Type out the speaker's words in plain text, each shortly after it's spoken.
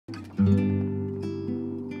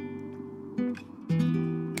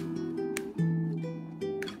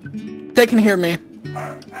They can hear me.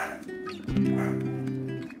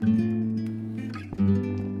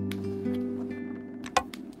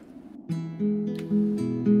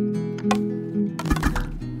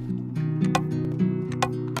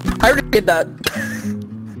 I already did that.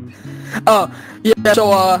 Yeah,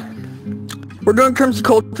 so, we're doing Crimson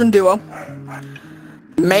Cauldron Duo.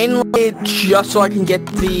 Mainly just so I can get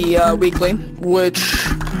the, weekly, which,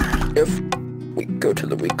 if we go to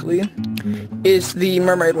the weekly, is the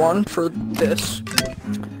mermaid one for this.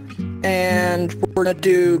 And we're gonna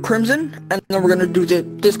do Crimson, and then we're gonna do the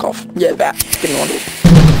disc golf. Yeah, that. Give me one.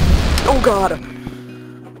 Oh god!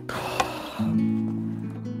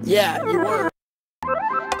 Yeah, you were.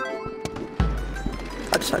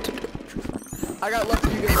 I decided to do it. I got lucky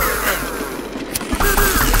you guys.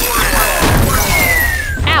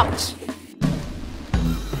 Ouch!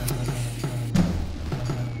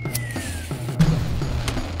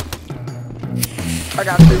 I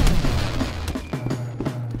got you.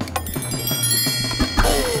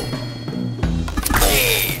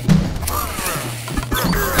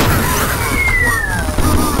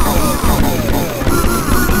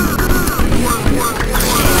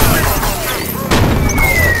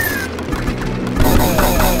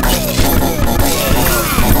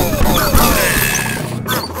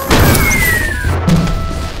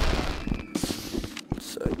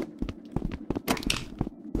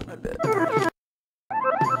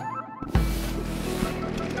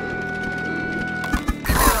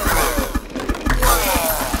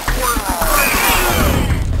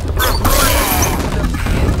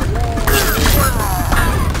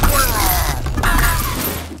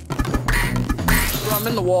 I'm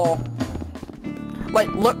in the wall. Like,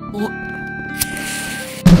 look.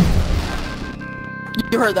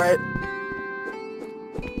 You heard that,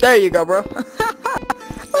 right? There you go, bro.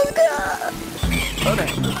 Let's go. Okay.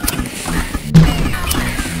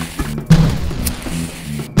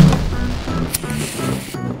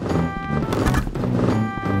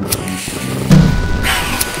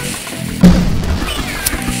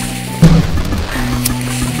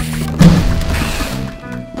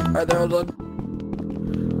 Alright, there, hold on.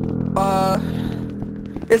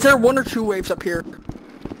 Is there one or two waves up here?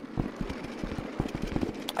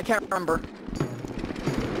 I can't remember.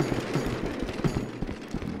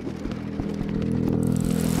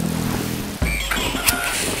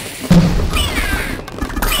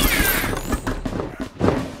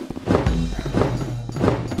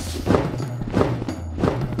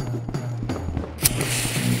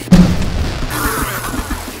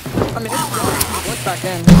 I mean, it's back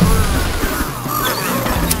in.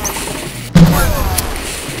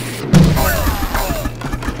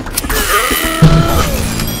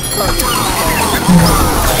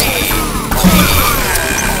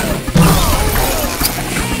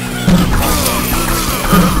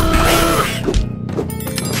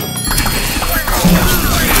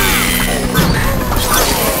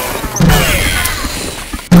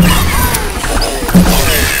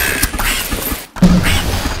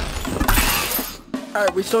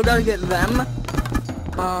 Alright, we still gotta get them.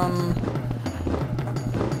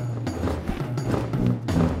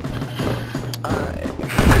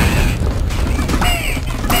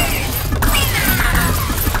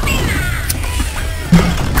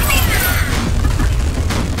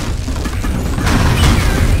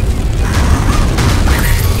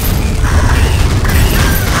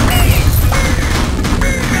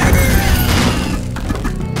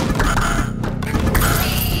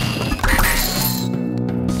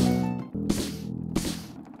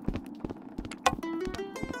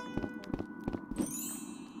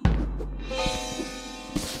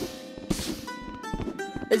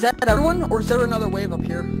 Is that everyone, or is there another wave up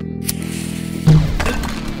here?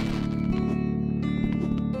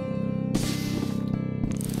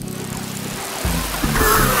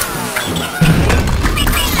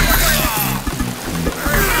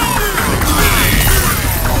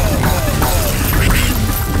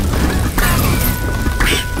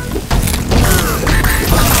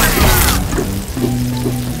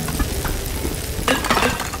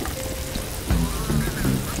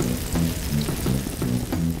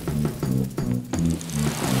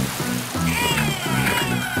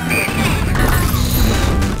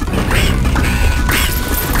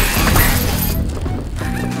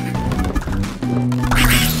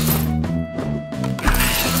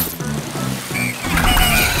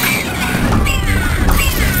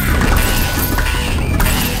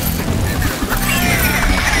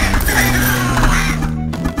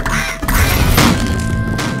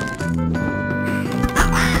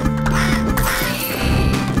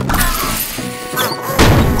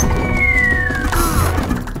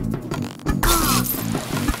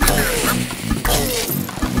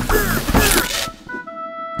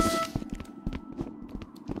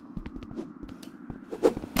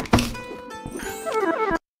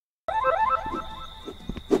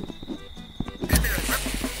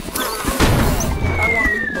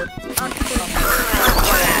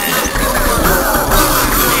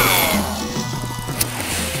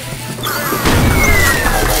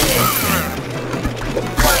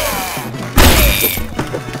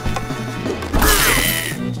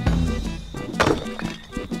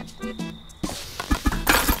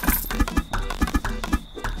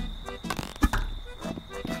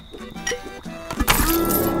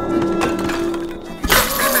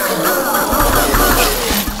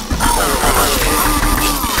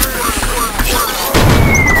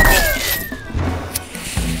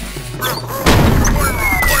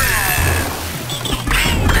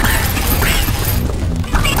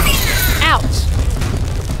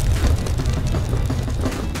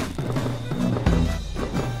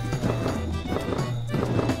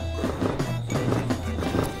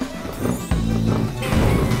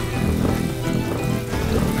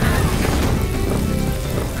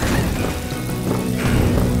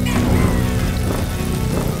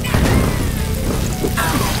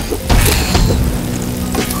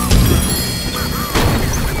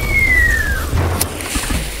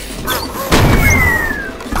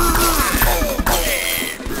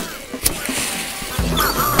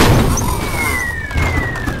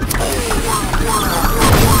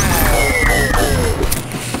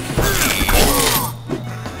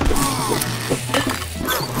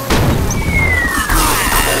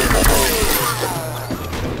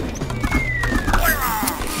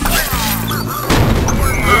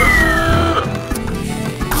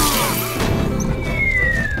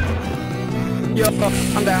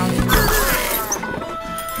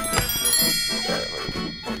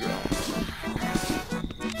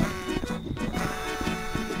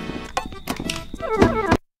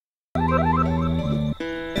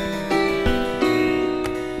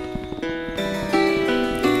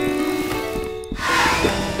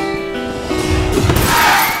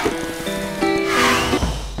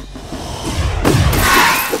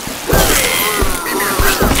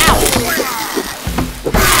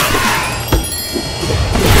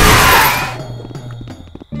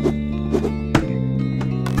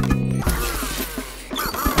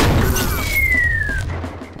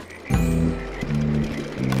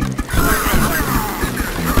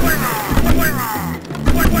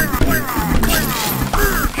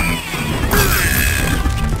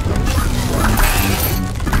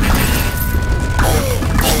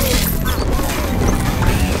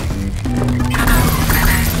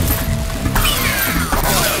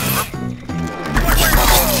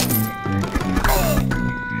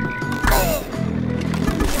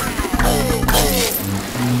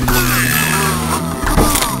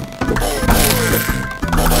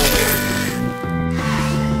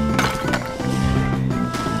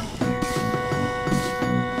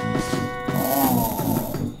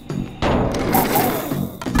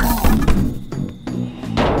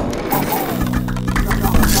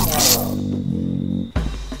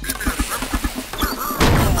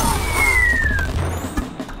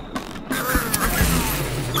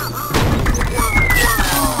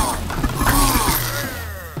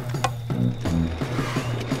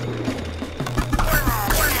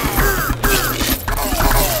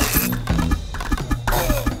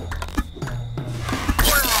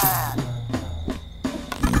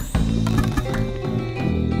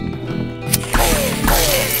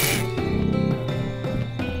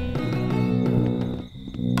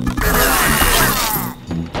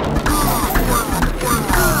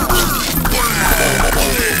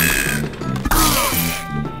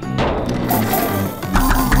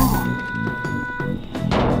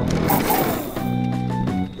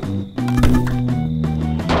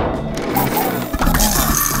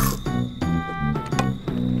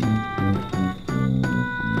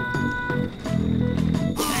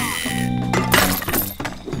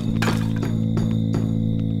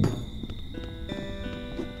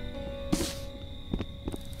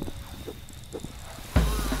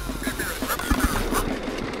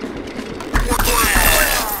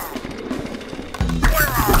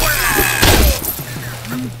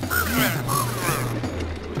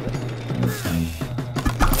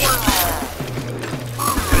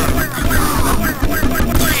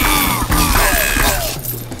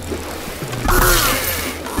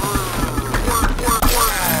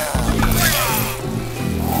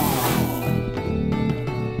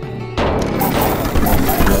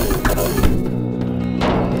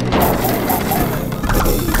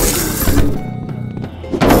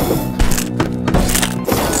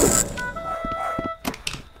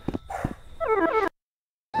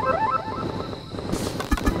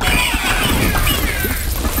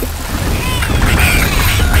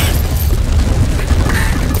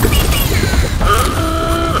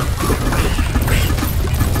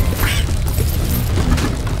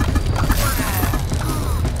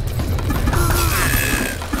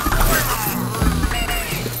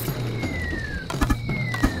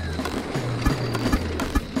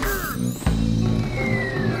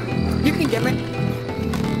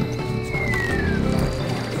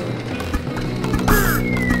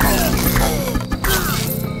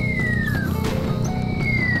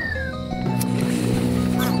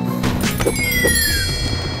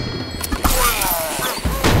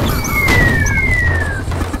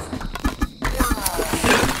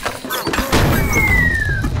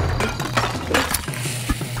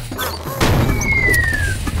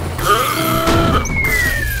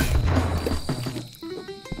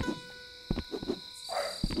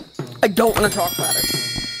 I don't want to talk about it.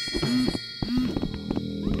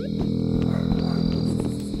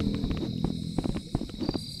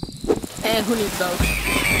 And who needs those?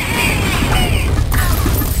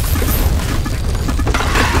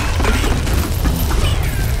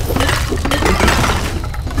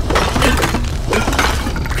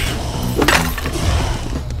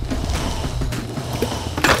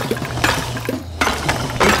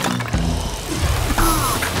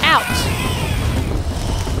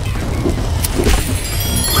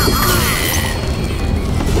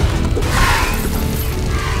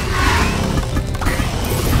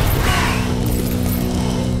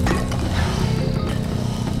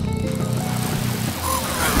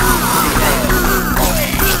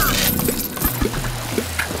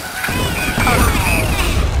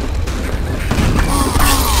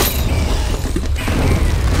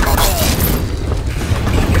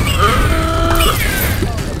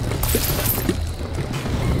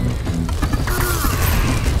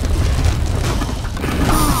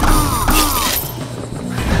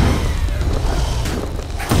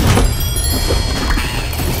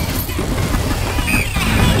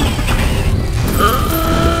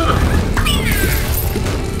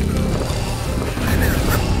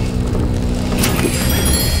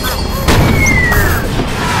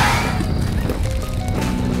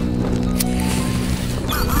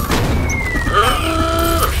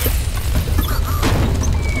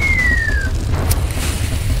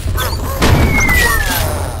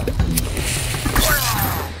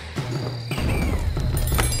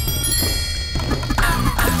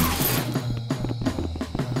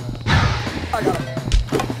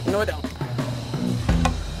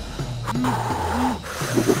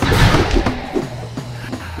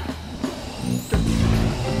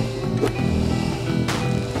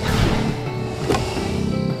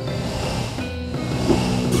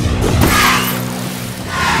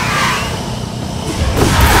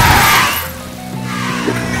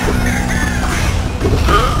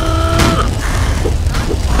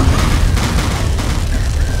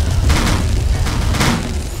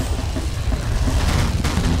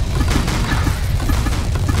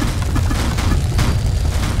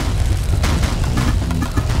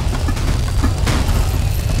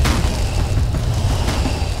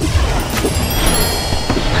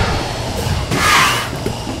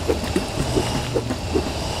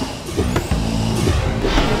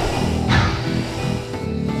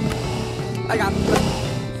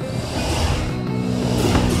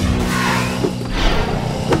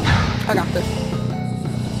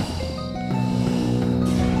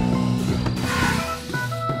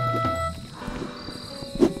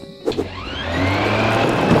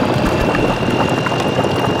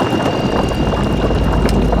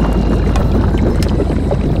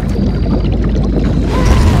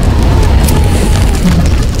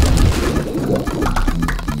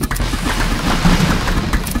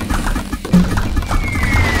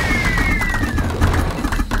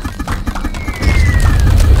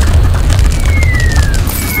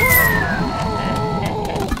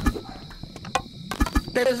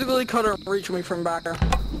 literally couldn't reach me from back there.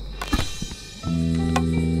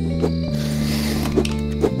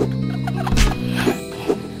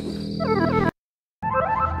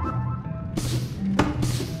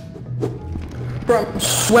 Bro, I'm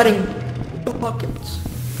sweating buckets.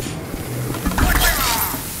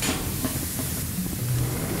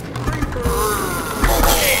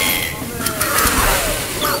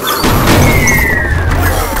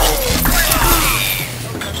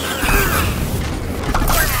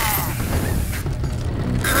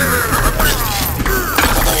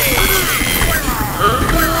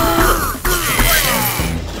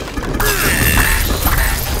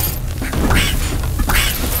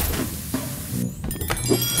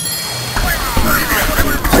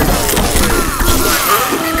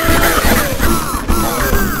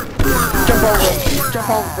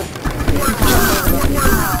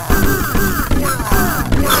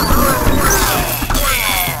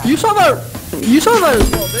 You saw that as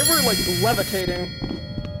well. They were like levitating.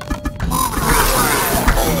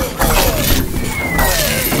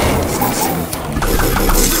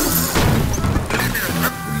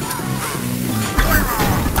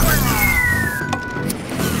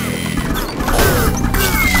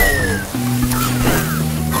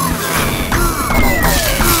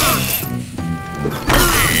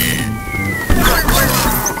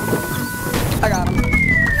 I got him.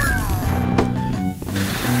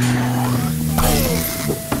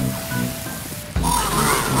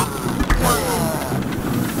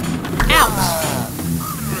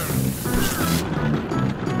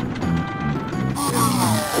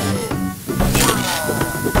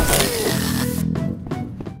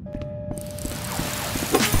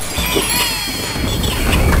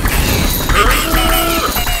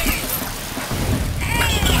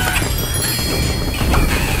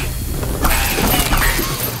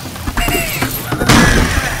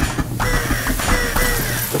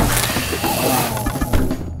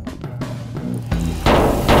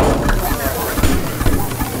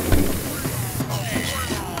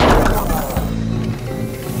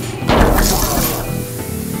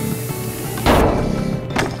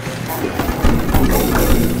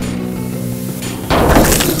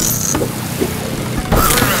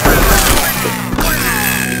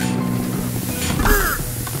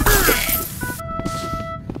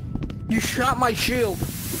 You shot my shield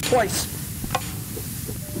twice.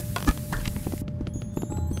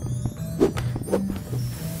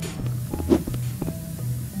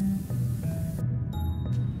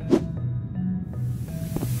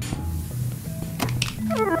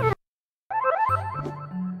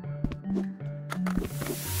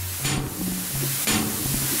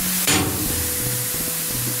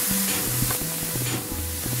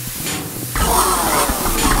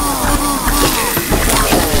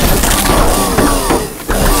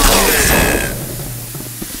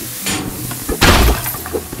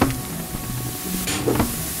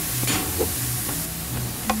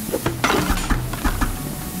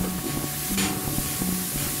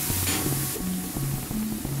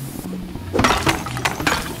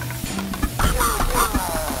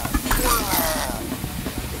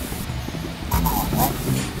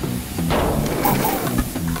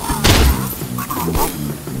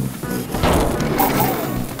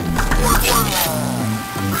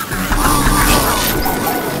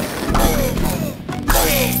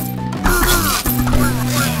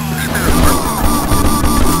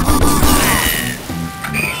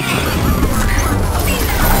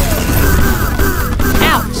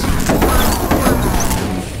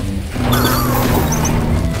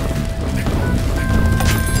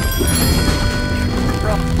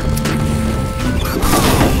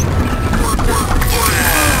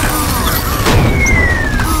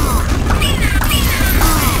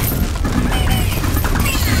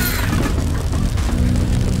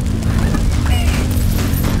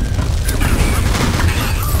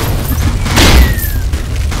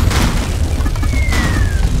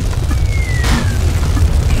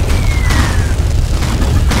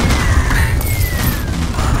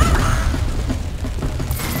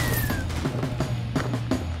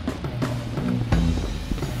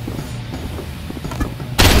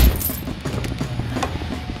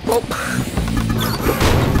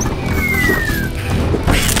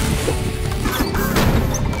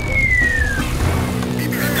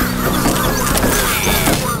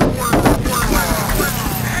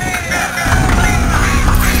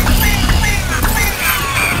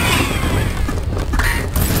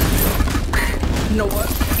 You know what?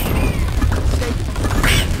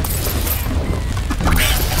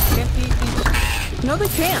 Can't be easy. No, they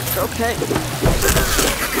can't. Okay.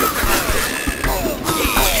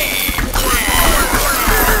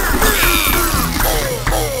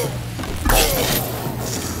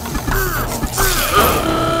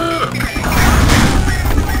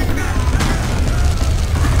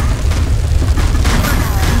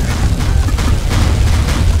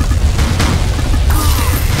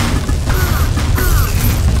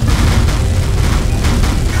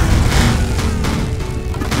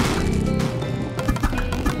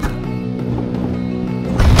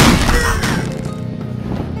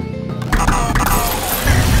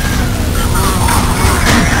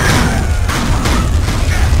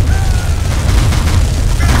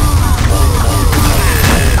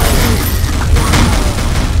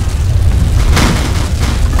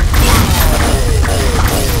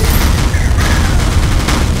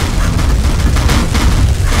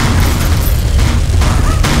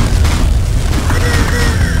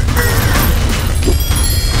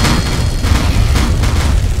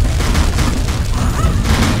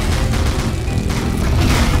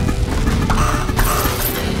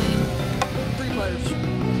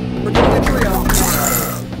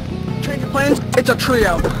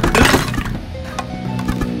 trio.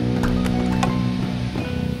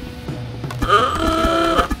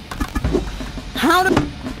 How did...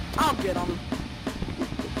 I'll get him.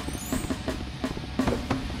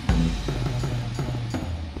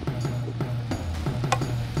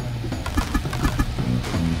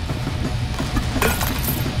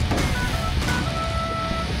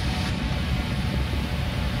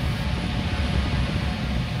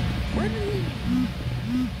 Where did he...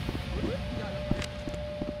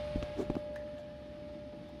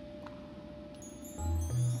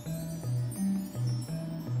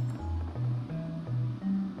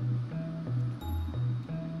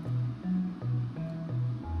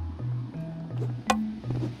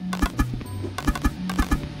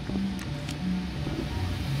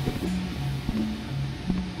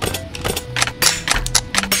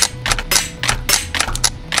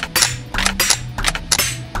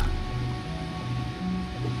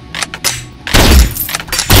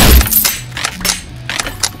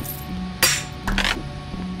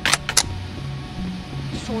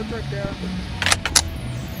 Swords right there.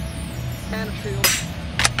 And a shield.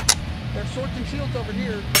 There's swords and shields over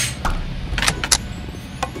here.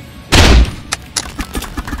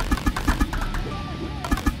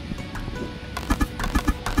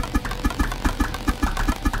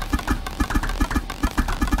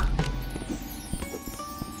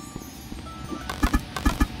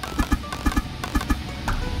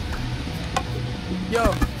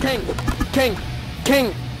 Yo, King.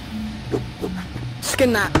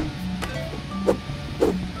 Skin that.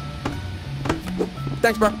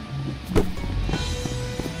 Thanks, bro.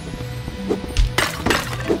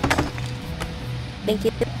 Thank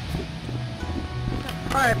you.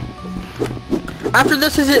 Alright. After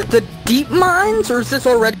this, is it the deep mines, or is this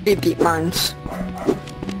already deep mines?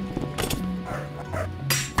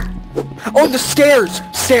 Oh, the stairs!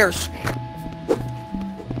 Stairs!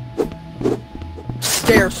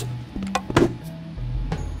 Stairs.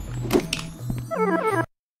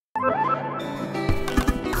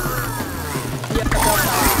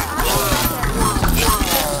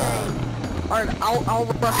 Alright, I'll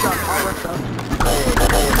rush up,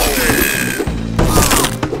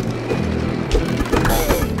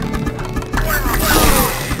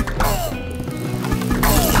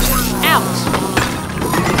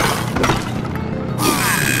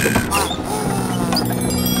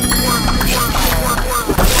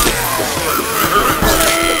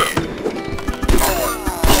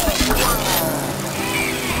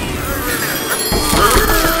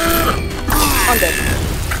 I'm dead.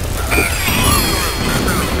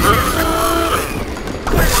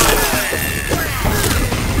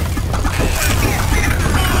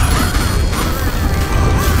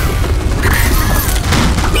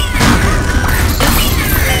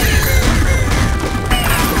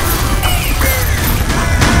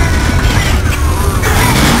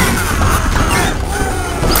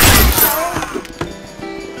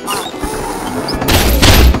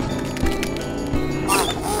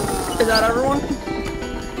 Is that everyone?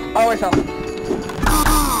 Oh, I fell.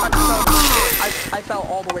 I fell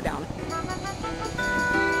all the way down.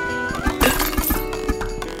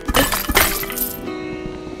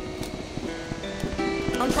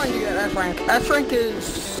 I'm trying to get S rank. S rank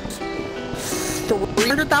is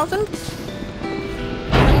 300,000?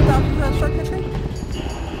 300,000 for S rank, I think?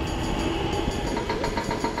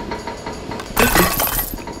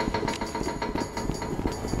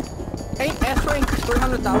 Ain't S rank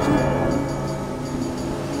 300,000?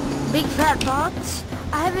 Big fat box.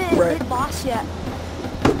 I haven't hit boss yet.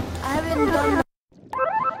 I haven't done.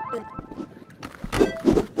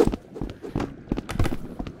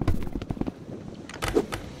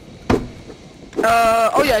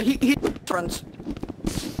 Oh yeah, he friends.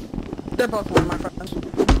 They're both one of my friends.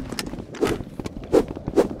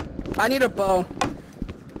 I need a bow.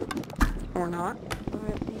 Or not.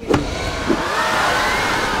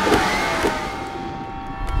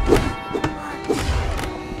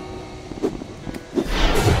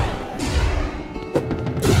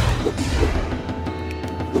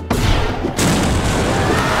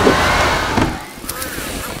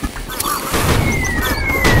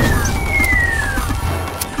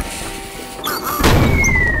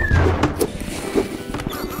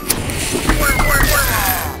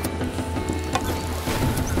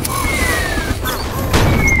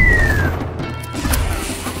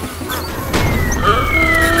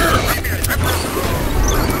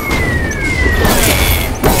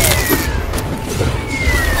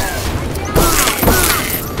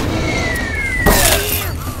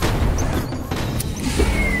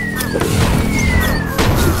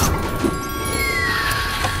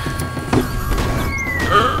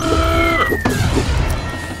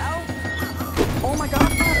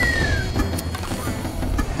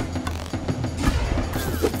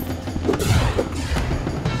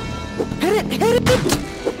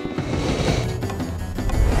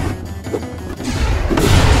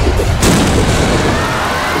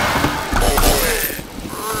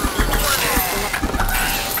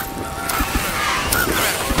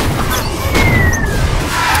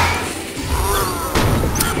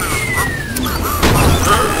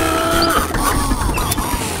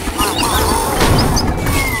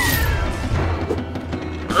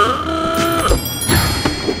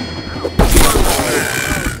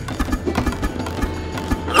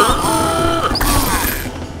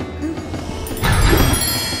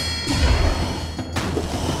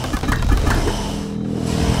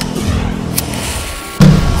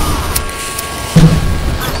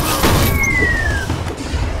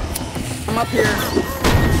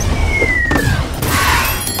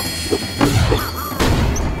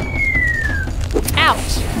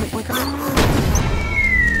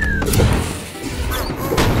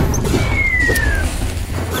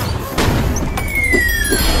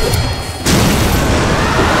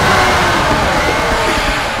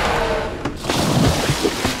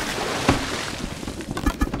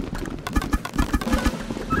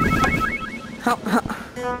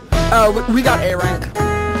 We got A rank.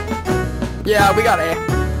 Yeah, we got A.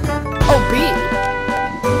 Oh, B.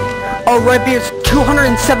 Oh, right, B is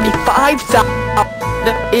 275,000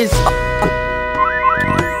 is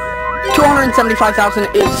 275,000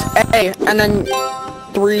 is A, and then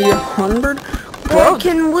 300. Bro,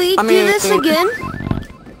 can we do this again?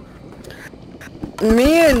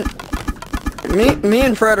 Me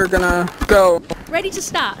and Fred are gonna go. Ready to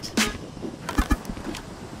start.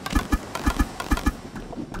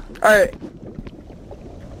 Alright.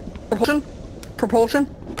 Propulsion?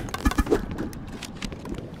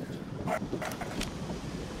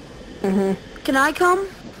 Can I come?